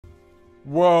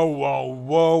Whoa, whoa,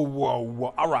 whoa, whoa,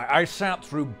 whoa. All right, I sat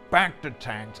through Bacta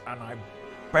tanks and I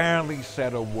barely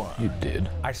said a word. You did.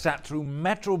 I sat through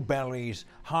Metro Bellies,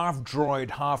 half droid,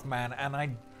 half man, and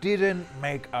I didn't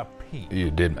make a peep.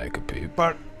 You did make a peep.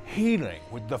 But healing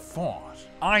with the Force,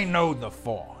 I know the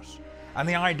Force. And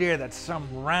the idea that some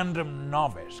random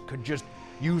novice could just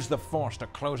use the Force to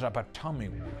close up a tummy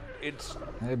wound, it's...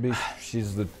 Maybe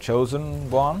she's the chosen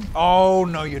one? Oh,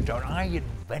 no you don't. I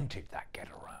invented that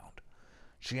get-around.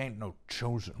 She ain't no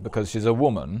chosen one. Because she's a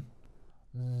woman?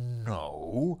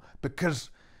 No, because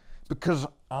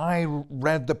I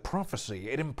read the prophecy.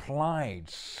 It implied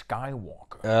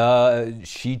Skywalker.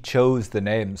 She chose the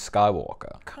name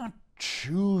Skywalker. Can't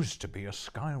choose to be a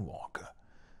Skywalker.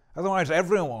 Otherwise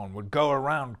everyone would go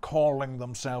around calling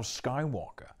themselves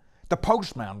Skywalker. The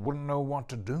postman wouldn't know what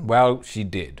to do. Well, she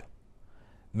did.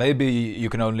 Maybe you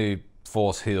can only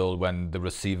force heal when the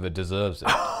receiver deserves it.